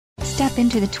step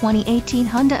into the 2018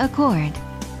 Honda Accord.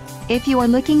 If you are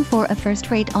looking for a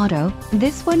first-rate auto,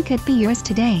 this one could be yours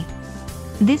today.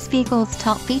 This vehicle's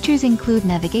top features include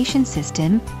navigation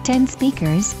system, 10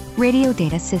 speakers, radio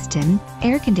data system,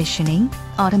 air conditioning,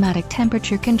 automatic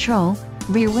temperature control,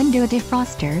 rear window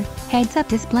defroster, heads-up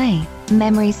display,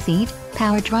 memory seat,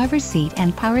 power driver's seat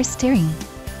and power steering.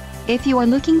 If you are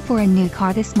looking for a new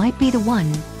car, this might be the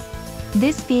one.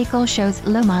 This vehicle shows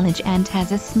low mileage and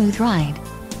has a smooth ride.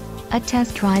 A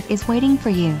test drive is waiting for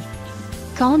you.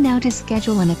 Call now to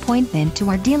schedule an appointment to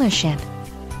our dealership.